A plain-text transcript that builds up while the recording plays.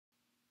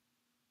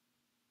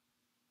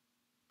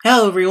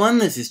Hello everyone,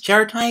 this is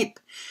Chartype,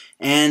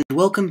 and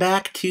welcome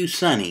back to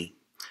Sonny.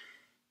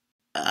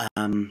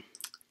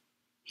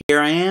 Here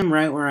I am,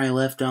 right where I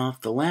left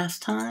off the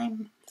last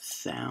time.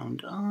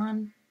 Sound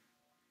on.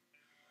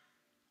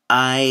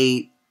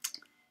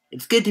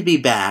 It's good to be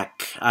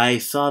back. I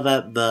saw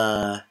that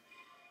the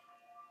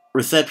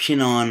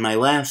reception on my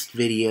last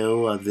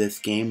video of this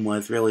game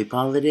was really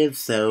positive,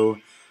 so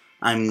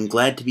I'm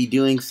glad to be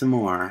doing some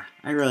more.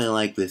 I really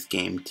like this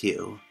game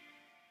too.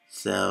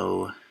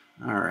 So,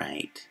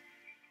 alright.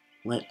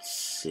 Let's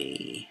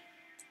see.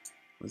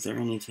 Was there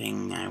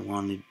anything I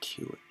wanted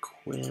to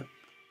equip?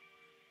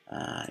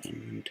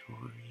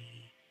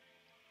 Inventory.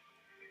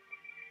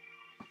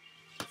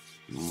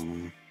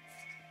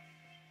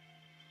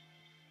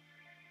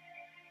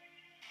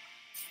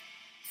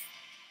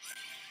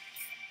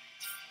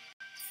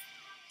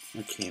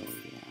 Okay, well,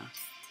 yeah.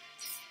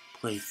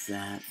 Place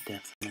that,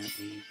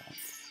 definitely.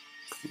 That's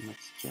pretty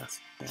much just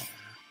better.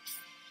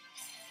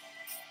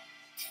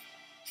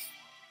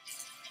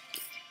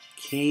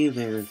 Okay,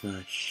 there's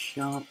a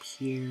shop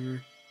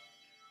here.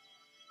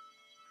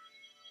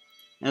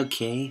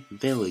 Okay,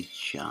 village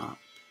shop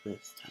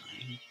this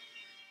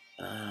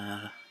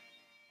time.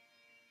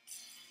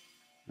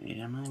 Wait,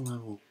 am I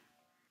level?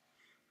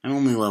 I'm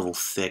only level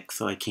 6,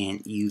 so I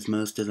can't use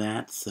most of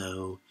that,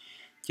 so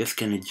just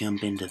gonna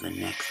jump into the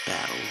next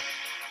battle.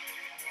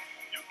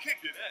 You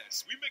kicked an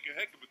ass. We make a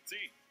heck of a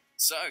team.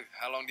 So,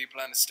 how long do you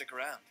plan to stick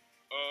around?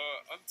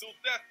 Until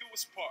death do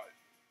us part.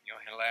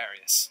 You're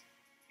hilarious.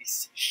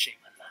 These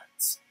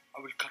Shamanlands. I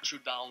will cut you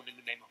down in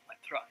the name of my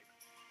tribe.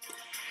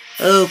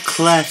 Oh,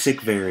 classic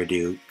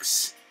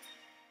Veridukes.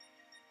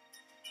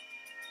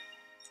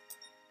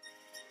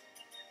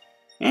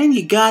 And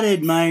you gotta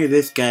admire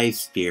this guy's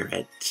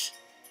spirit.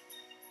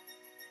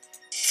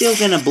 Still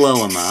gonna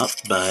blow him up,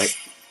 but...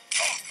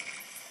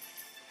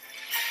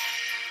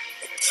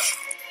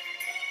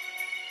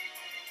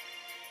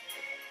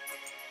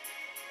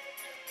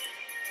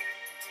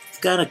 He's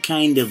got a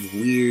kind of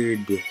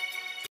weird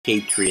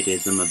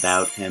patriotism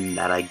about him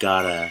that I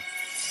gotta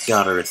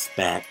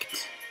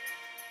respect.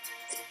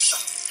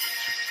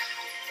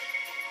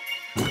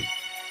 Okay,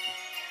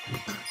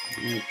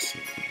 let's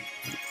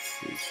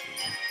see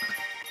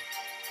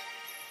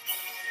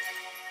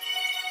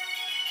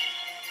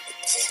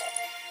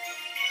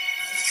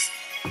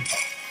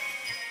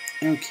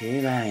here. Okay,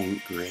 that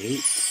ain't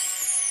great.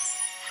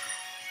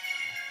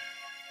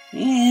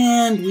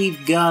 And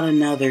we've got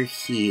another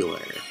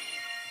healer.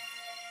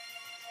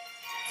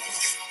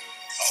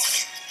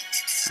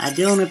 I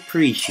don't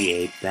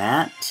appreciate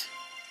that.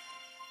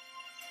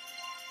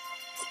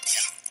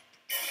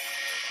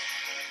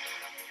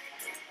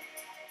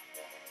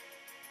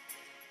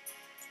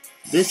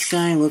 This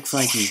guy looks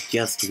like he's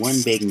just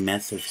one big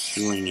mess of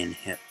healing and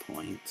hit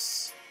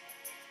points.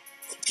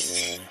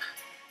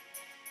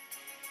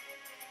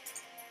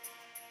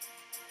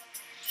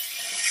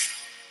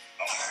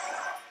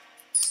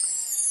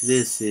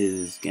 This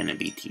is gonna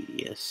be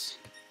tedious.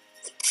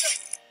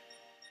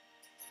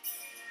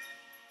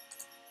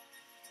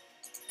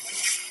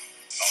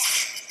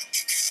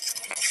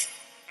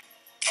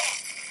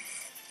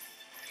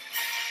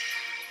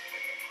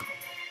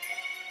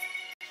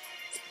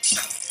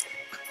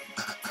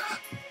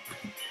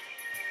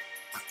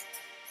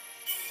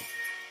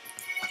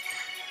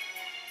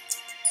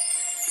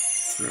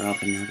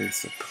 Drop another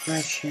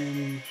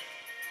suppression.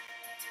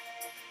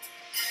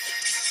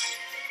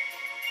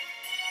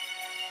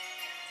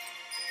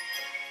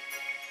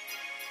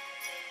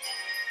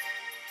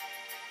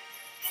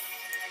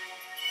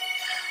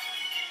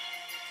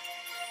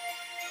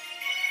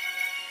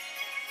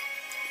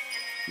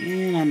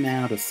 And I'm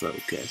out of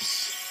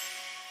focus.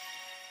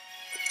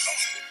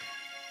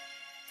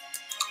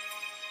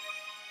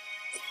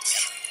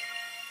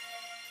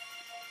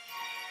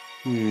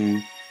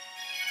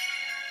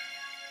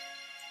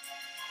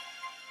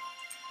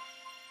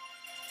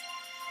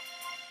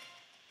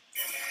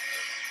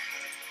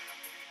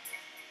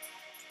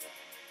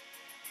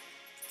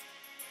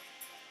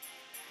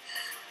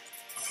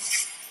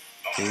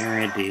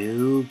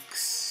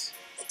 Veridukes.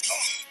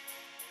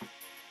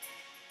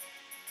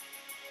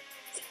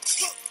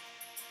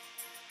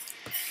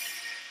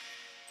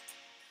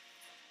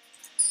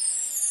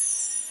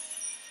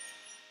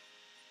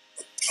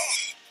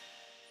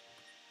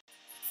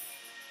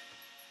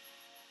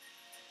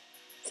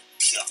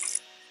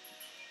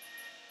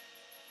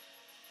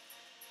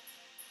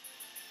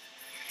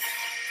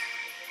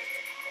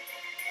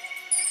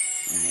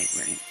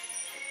 Right.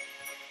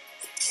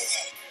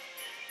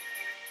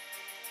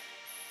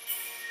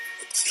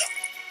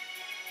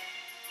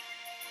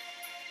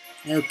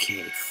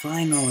 Okay,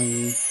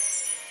 finally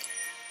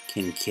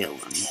can kill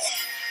him.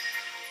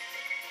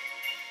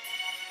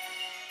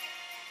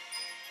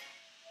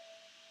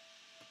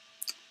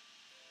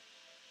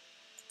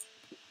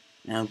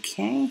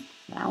 Okay,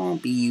 that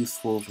won't be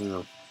useful for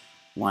a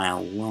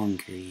while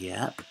longer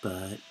yet,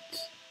 but...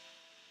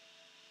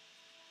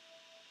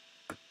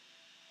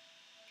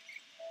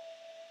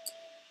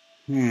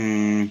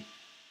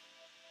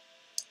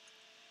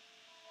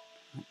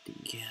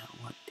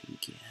 What to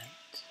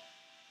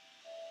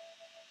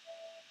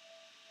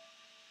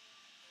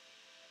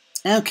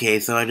Okay,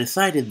 so I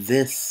decided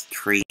this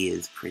tree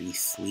is pretty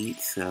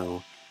sweet,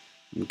 so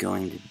I'm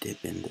going to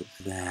dip into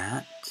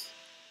that.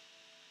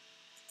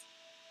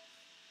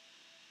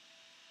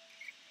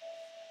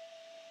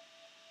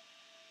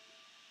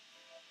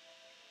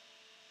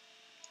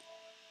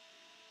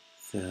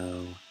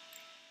 So,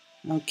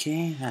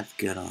 okay, that's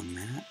good on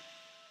that.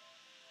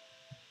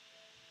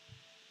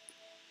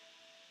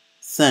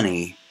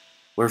 Sonny,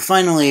 we're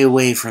finally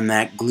away from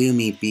that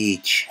gloomy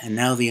beach, and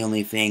now the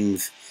only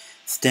things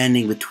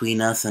standing between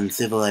us and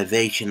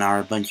civilization are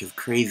a bunch of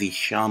crazy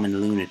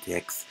shaman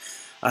lunatics.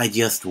 I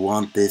just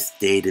want this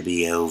day to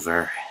be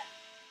over.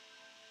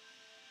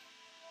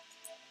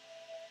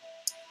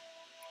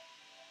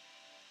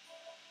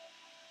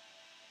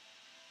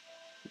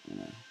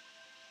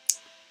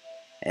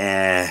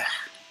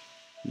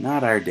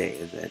 Not our day,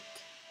 is it?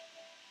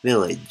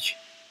 Village.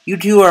 You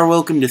two are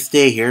welcome to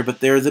stay here,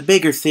 but there is a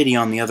bigger city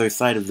on the other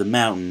side of the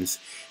mountains.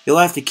 You'll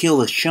have to kill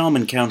the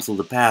Shaman Council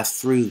to pass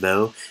through,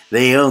 though.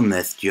 They own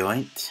this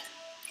joint.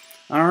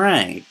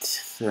 Alright,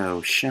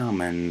 so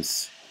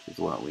shamans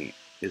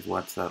is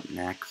what's up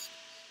next.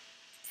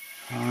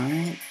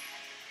 Alright.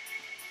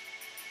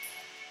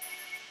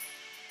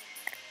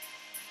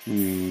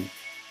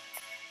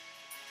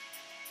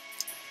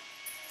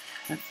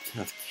 That's a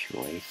tough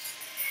choice.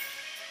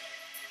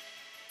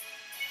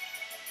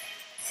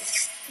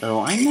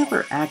 Oh, I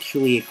never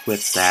actually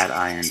equipped that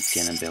Iron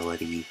Skin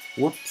ability.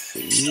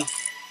 Whoopsie.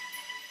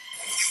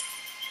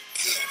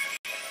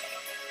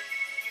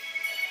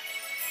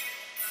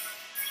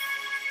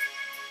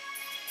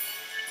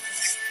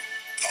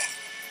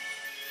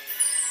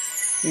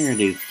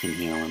 Iriduke can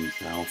heal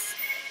himself.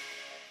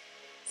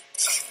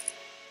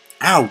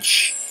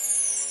 Ouch!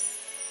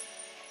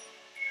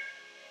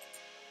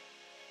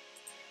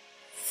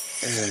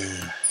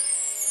 Ugh.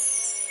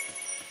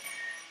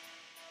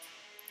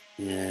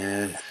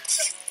 Yeah.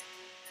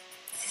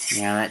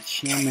 Yeah, that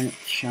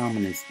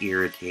shaman is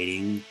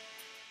irritating.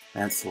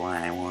 That's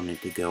why I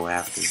wanted to go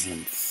after him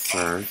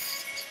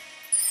first.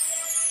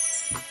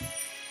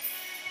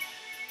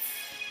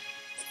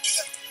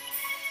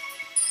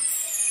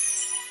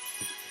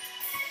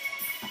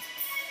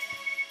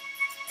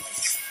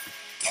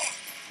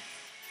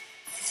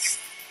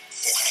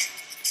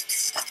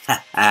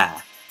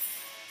 Haha!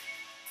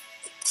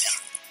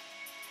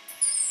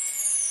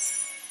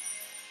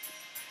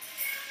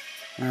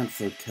 Not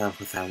so tough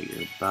without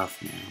your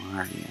buff now,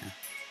 are ya?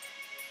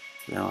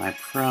 Though I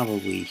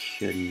probably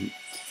shouldn't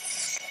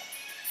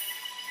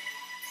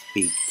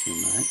speak too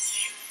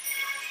much.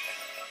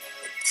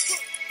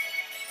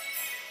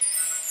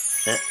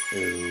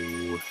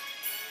 Uh-oh.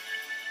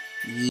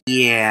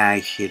 Yeah,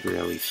 I should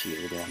really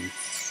shield him.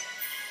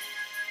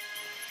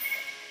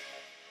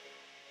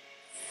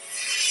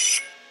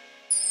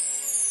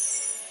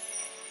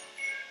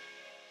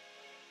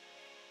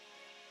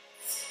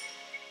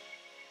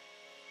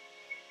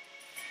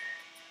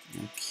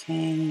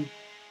 Okay.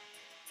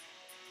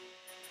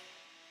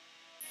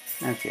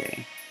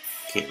 Okay.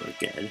 Okay, we're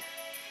good.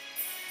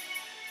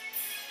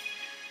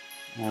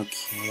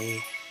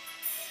 Okay.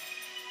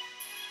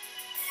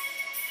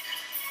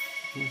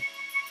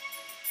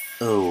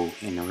 Oh,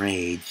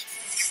 enraged.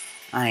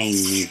 I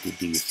need to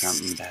do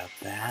something about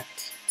that.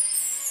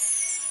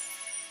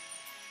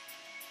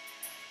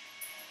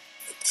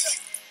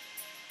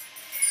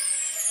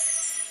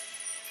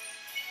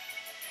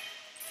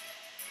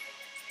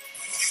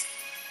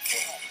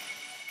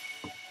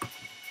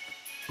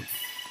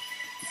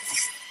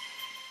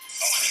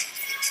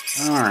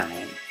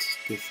 Alright,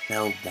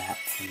 dispelled that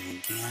thing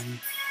again.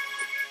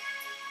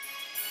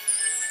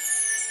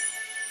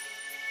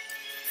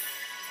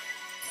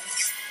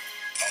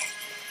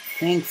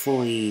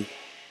 Thankfully,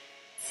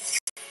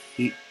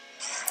 he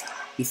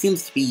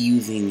seems to be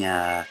using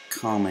a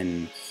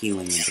common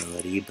healing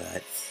ability,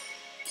 but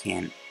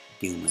can't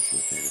do much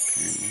with it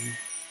apparently.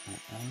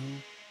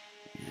 Uh-oh.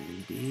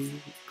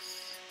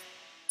 Dukes.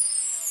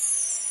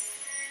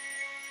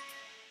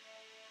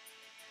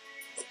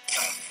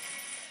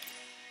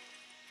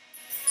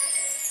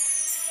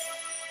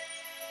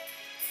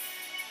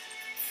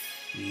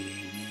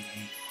 Mayday.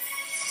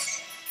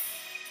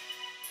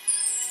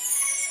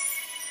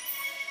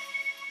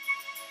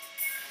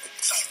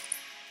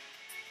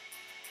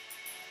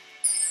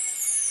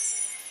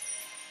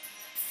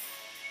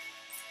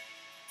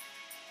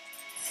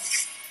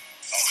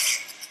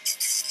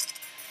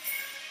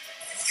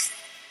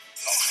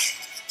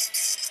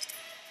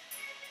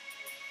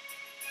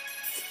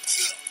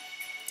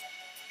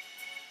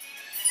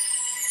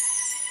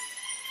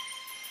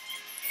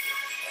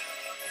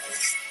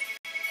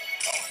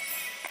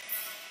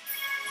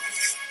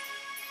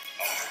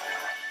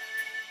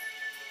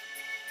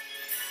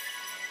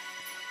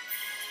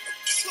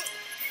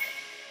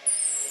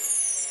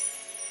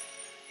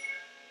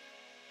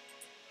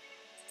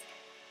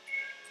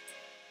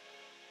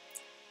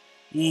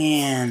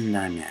 And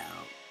I'm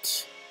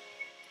out.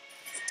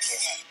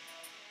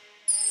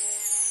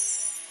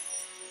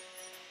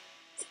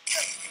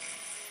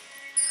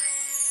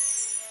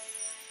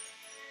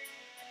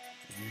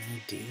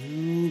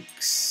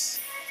 Dukes.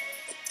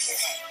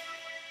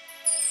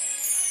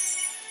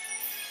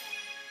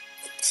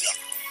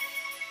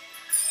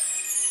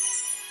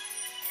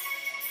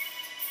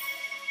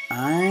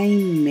 I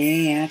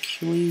may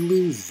actually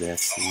lose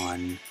this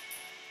one.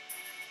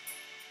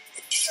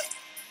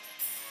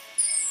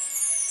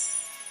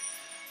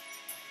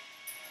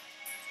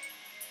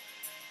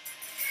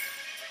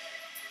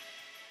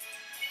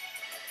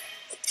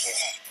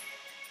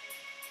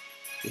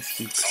 If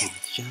you could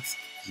just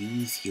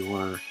use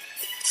your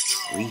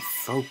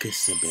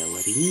refocus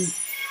ability.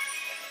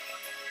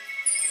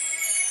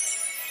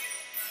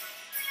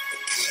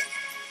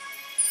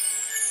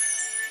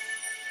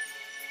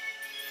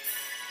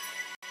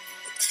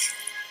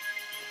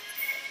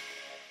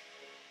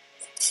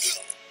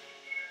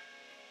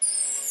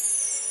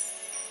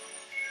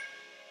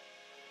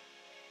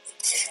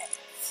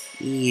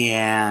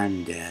 Yeah,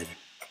 I'm dead.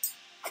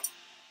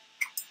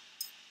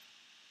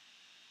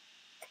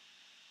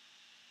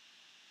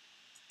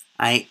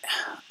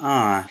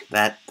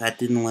 That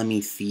didn't let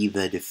me see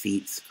the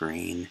defeat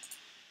screen.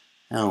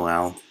 Oh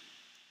well.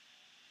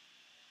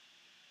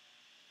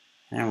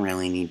 I don't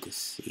really need to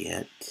see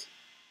it.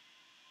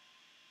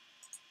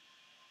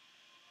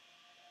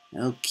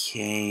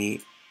 Okay.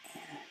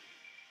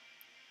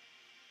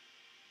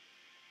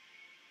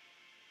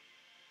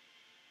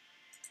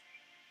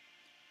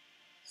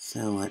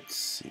 So let's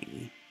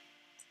see.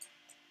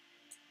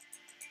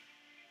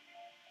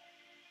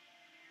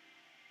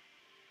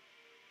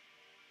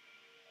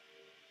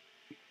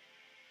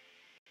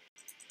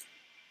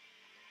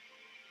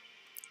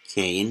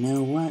 Okay, you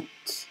know what?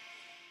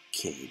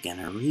 Okay,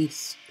 gonna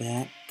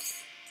respec.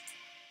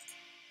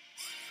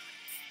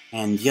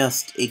 And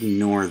just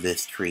ignore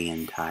this tree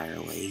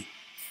entirely.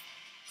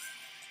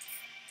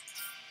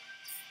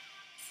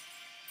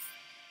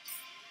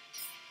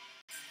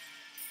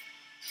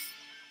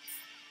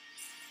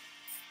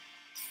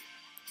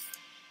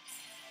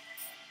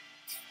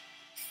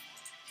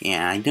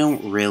 Yeah, I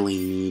don't really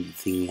need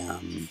the,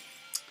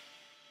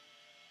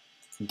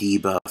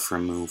 debuff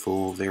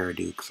removal.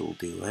 Veridukes will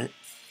do it.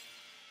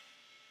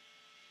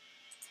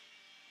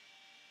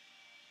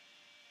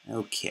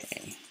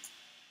 Okay.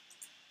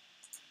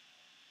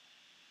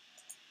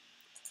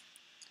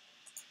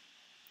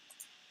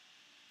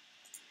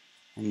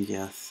 And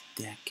just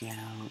deck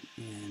out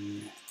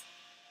in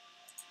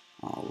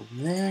all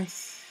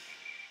this.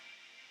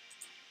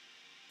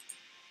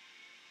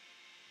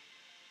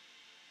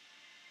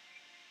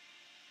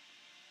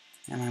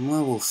 And I'm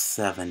level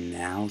 7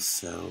 now,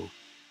 so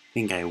I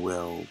think I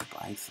will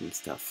buy some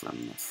stuff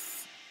from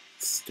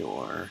the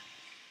store.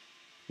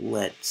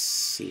 Let's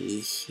see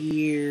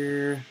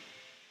here.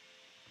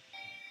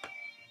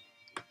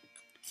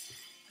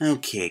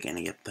 Okay,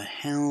 gonna get the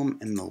helm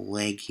and the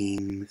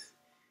leggings.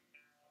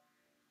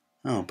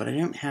 Oh, but I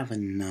don't have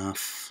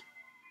enough.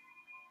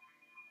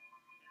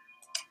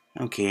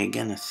 Okay,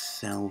 gonna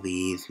sell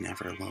these,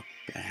 never look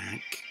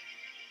back.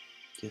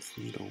 Just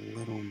need a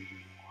little more.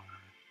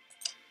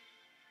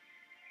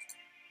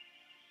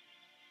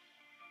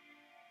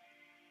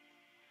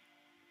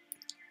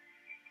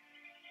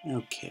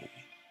 Okay.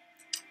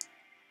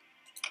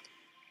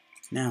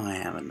 Now I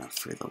have enough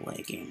for the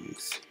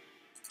leggings.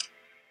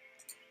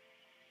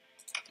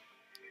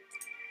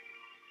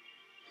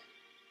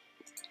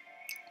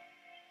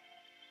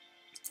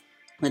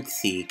 Let's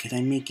see, could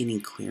I make any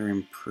clear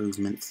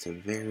improvements to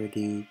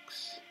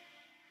Veridukes?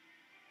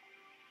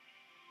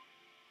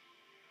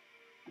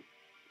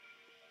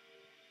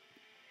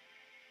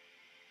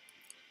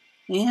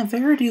 Yeah,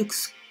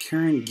 Veriduke's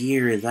current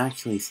gear is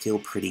actually still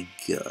pretty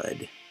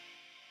good.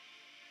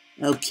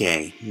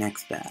 Okay,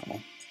 next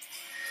battle.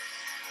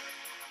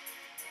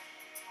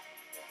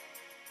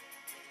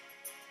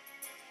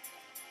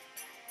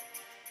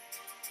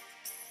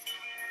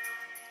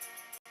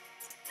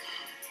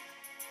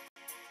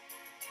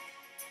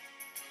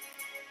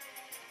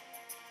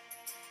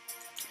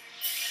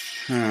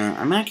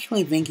 I'm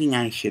actually thinking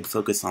I should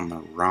focus on the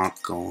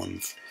rock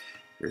golems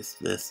for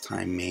this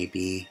time,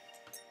 maybe.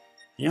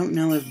 I don't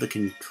know if the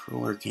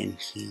controller can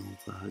heal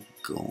the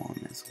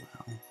golem as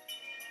well.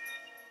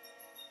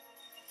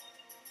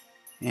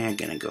 Yeah, I'm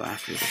gonna go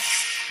after the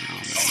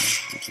shaman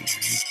again.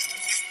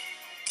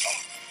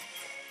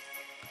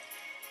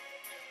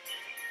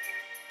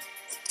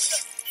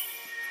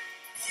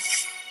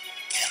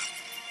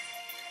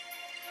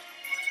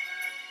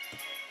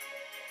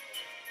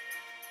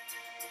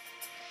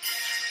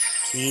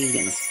 Okay,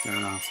 gonna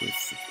start off with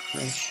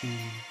suppression.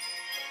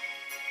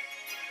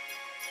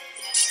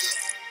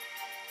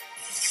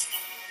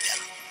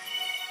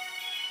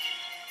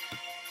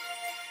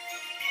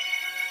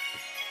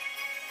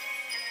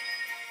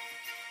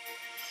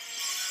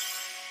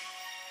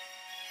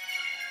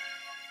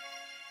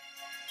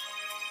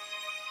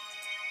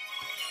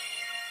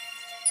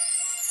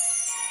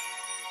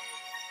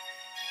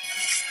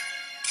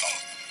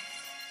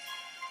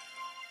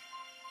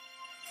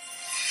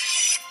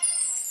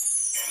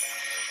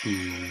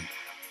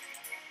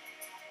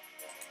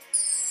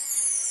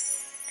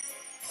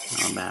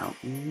 How about...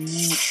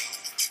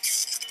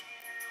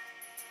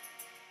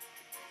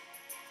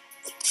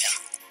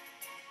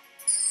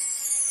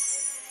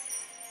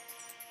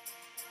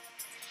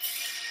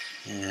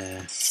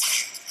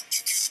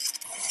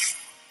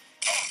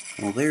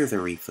 Well, there's a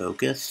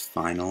refocus,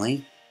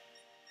 finally.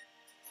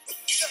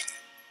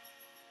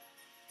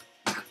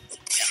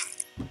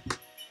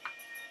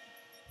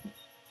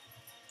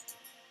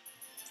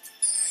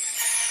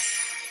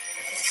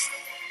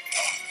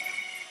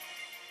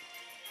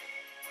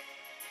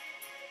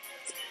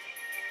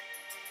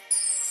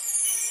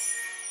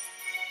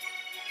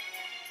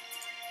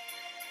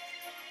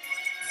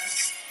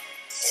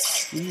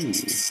 Ooh,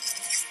 so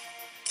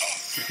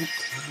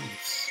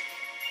close.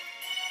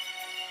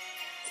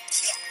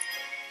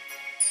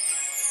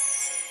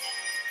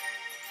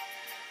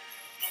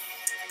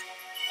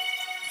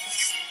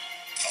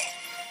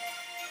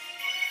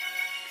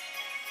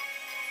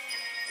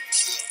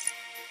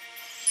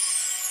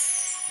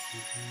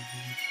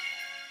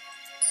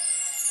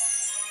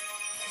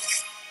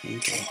 I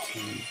think I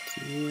can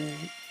do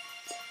it.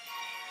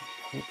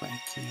 I hope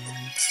I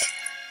can.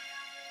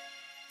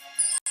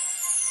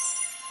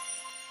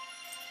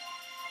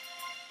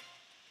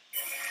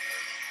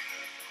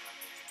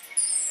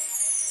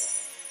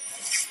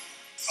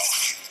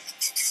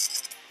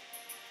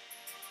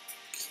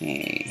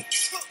 Okay.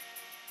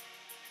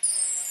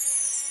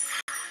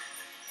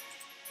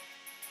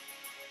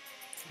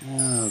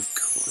 Of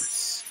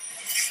course.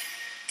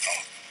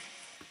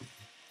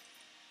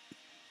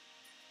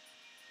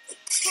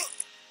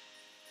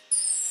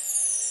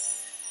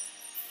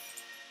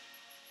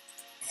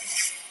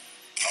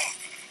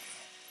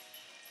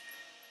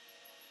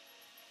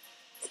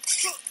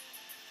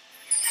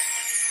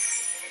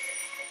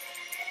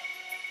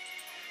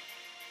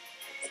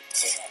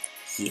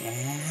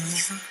 Yeah.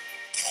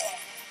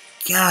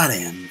 Got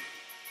him.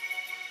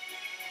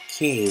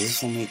 Okay,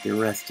 this will make the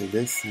rest of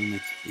this so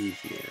much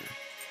easier.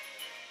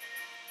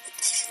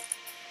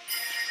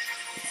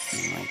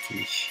 Now I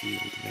can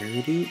shield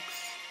Veridukes.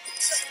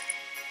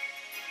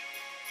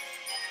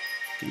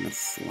 Gonna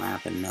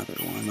slap another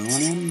one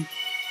on him.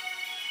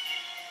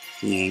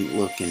 He ain't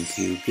looking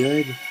too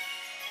good.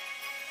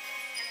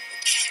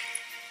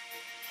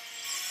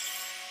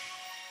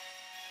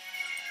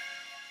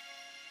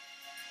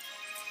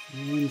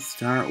 And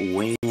start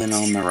wailing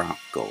on the rock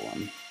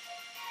golem.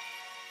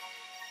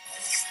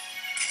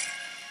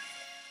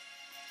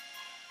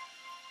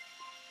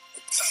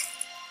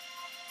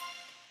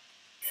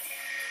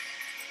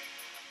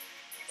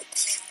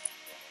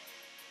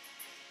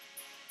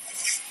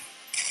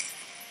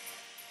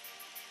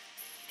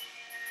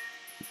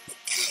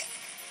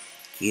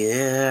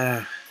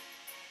 Yeah.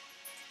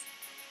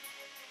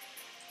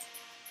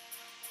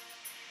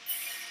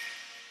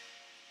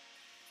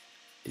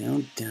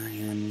 Don't die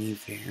on me,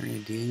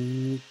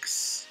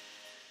 Veridukes.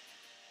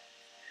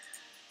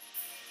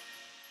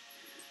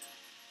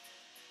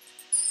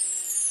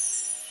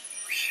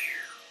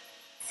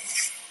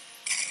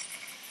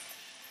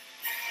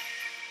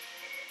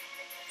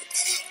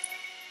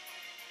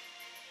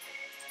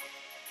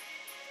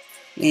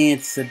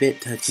 It's a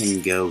bit touch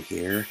and go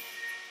here.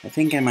 I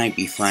think I might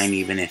be fine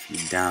even if he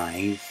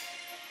dies.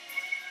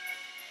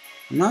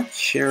 I'm not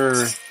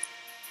sure.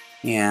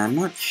 Yeah, I'm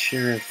not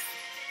sure if...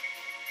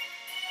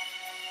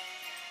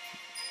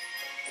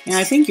 Yeah,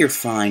 I think you're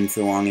fine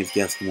so long as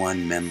just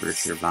one member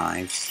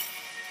survives.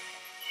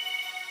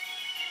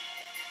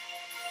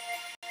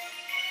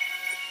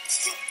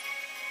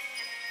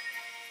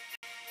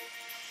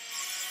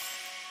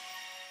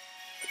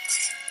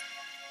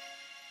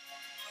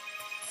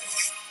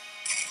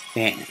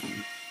 Bam.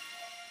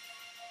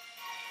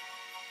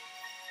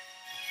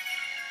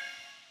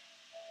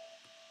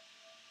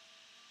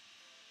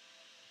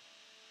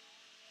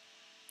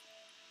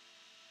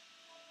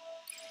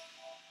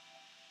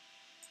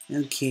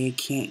 Okay,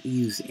 can't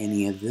use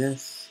any of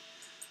this.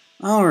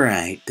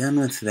 Alright, done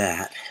with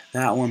that.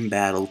 That one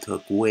battle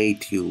took way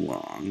too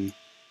long.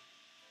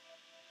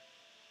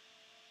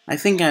 I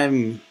think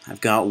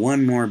I've got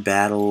one more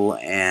battle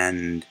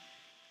and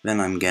then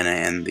I'm gonna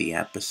end the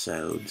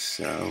episode,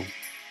 so...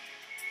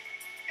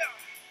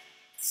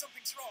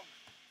 Something's wrong.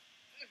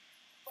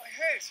 My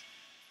head.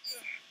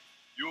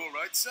 You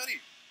alright,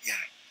 Sonny?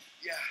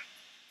 Yeah.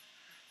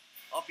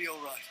 I'll be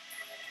alright.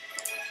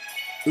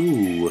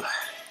 Ooh.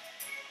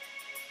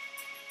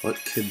 What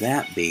could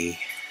that be?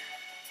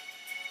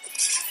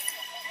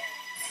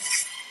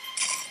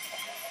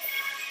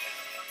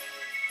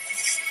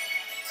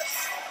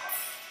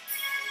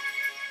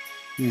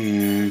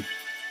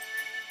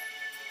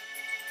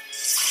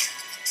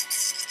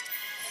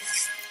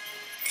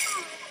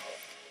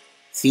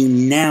 See,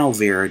 now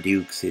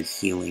Veridukes is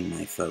healing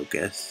my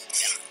focus.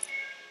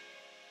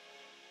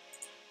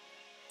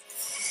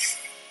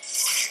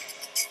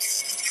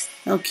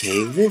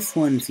 Okay, this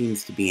one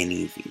seems to be an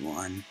easy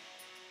one.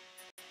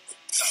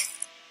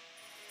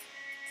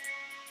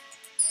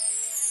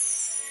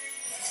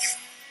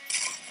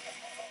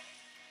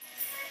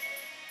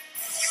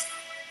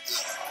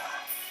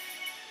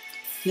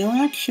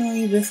 No,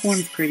 actually, this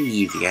one's pretty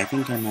easy. I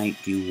think I might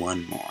do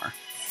one more.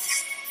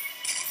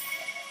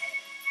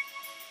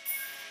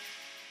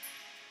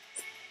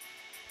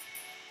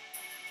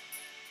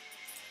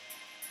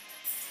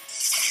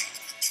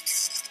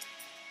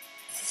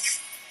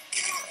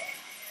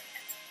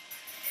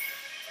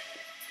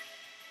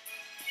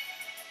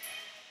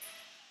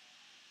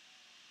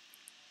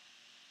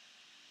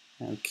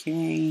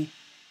 Okay.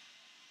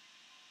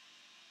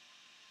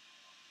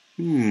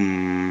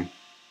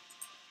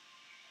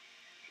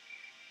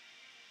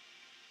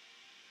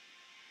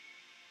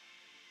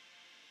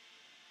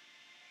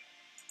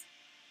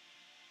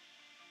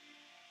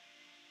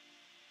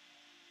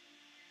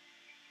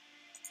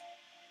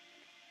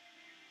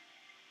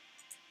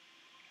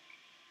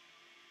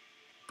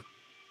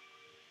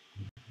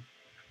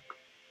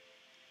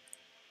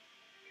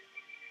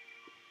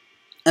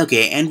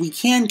 Okay, and we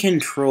can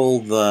control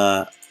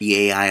the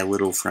AI a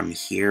little from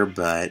here,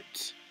 but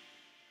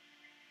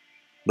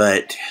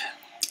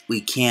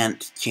we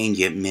can't change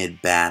it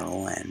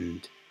mid-battle,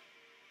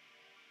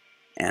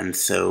 and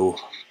so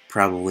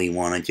probably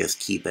want to just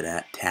keep it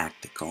at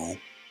tactical.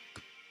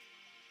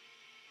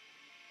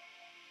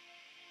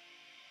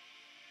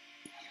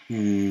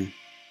 Hmm.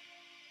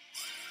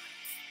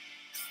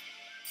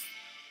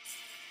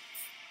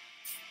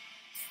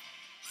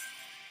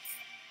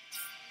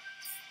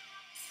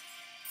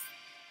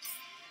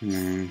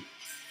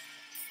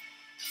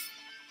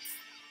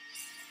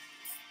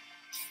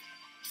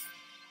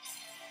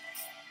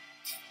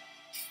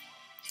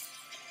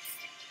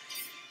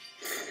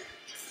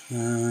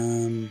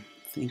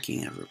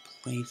 Thinking of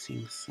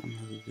replacing some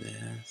of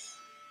this.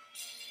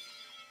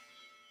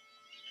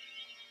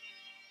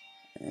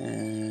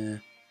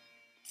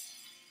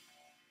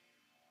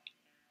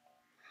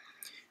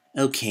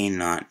 Okay,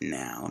 not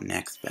now.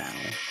 Next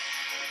battle.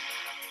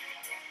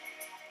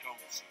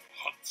 Council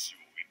hunts you,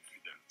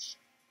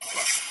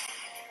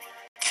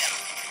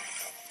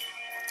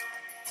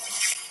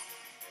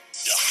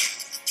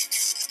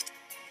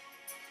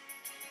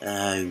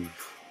 infidels.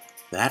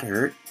 That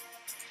hurt.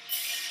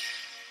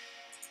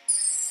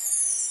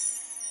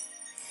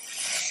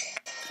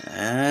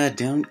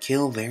 Don't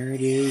kill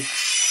Veridu.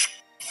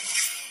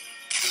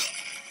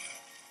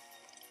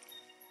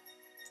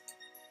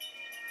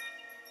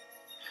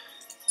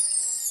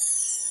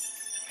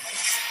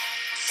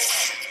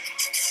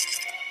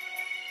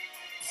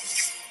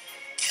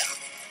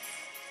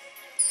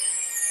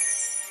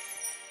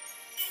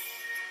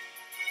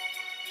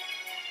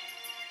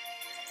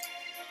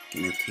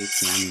 Gonna take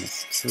down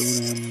this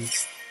totem.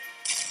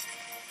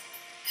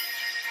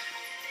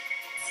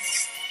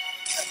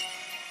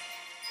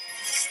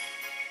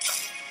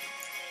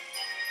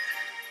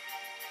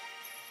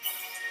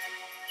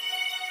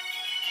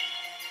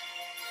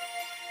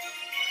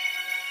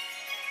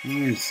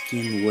 Iron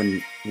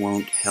skin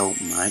won't help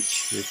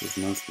much. This is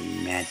mostly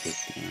magic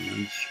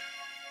damage.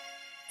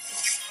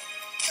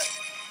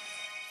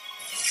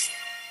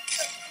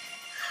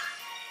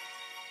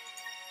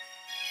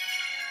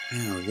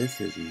 Wow,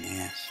 this is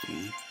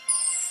nasty.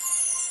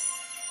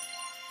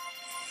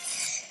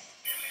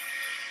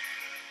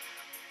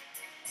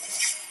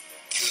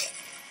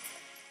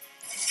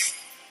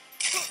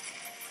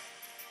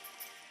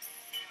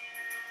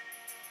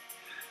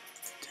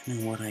 Don't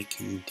know what I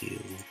can do.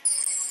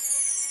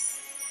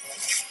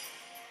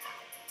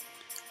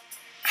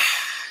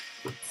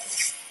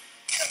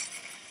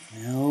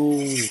 No.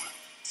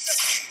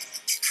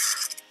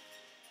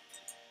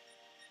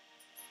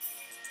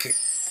 Okay.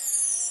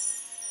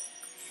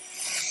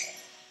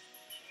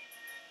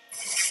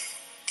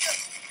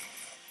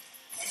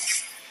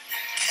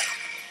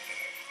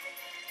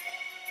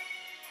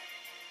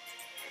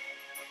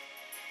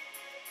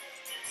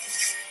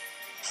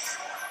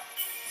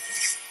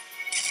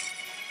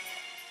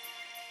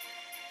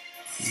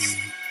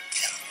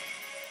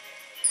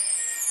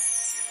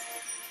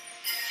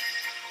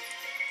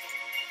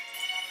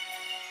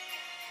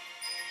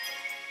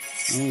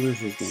 Oh,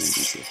 this is gonna be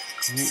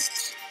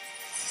difficult.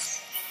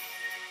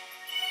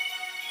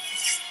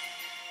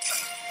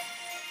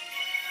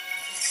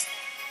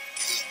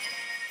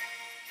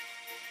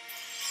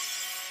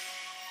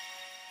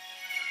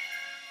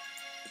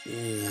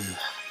 Ugh.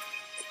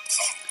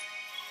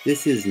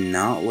 This is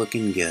not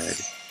looking good.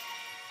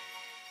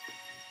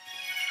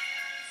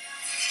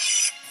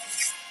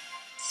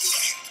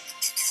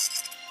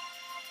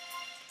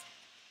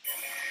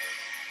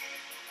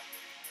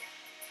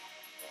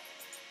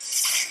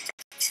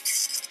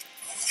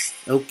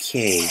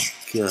 Okay,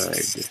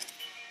 good.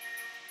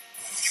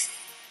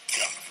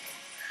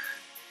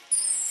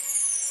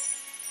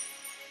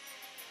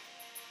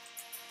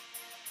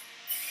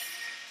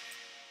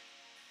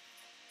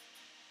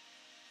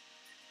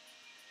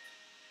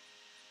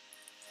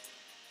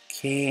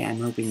 Okay, I'm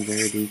hoping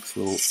Veridux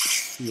will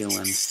heal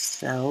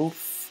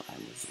himself. I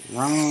was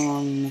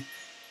wrong.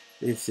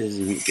 This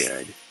isn't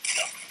good.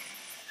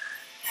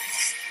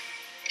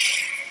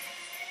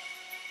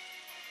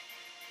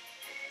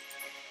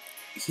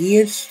 He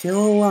is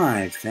still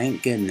alive,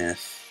 thank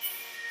goodness.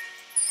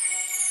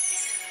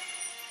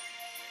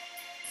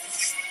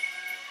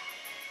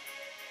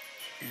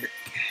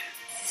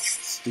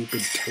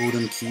 Stupid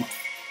totem keeps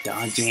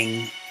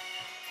dodging.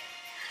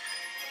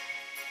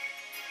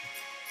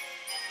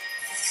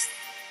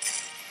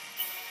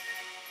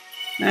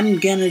 I'm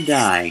gonna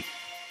die.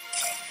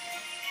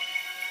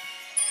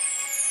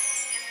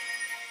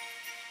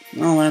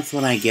 Well, that's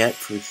what I get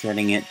for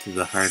setting it to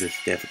the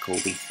hardest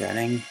difficulty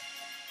setting.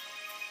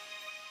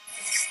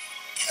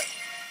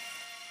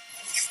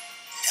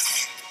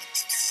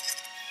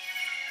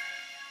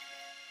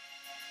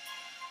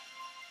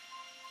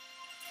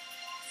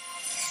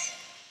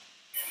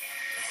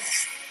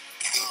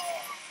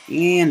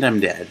 And I'm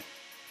dead.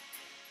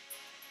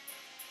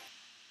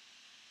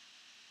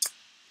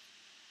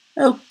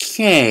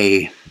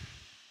 Okay.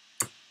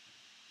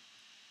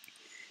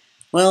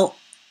 Well,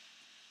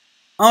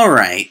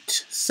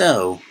 alright.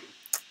 So,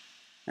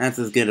 that's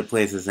as good a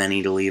place as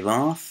any to leave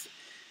off.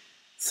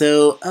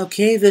 So,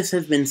 okay, this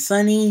has been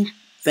Sonny.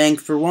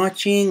 Thanks for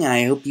watching.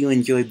 I hope you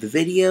enjoyed the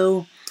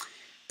video.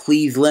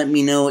 Please let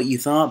me know what you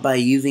thought by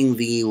using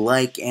the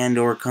like and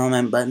or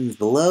comment buttons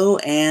below,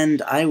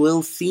 and I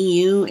will see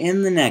you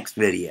in the next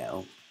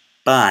video.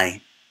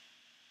 Bye.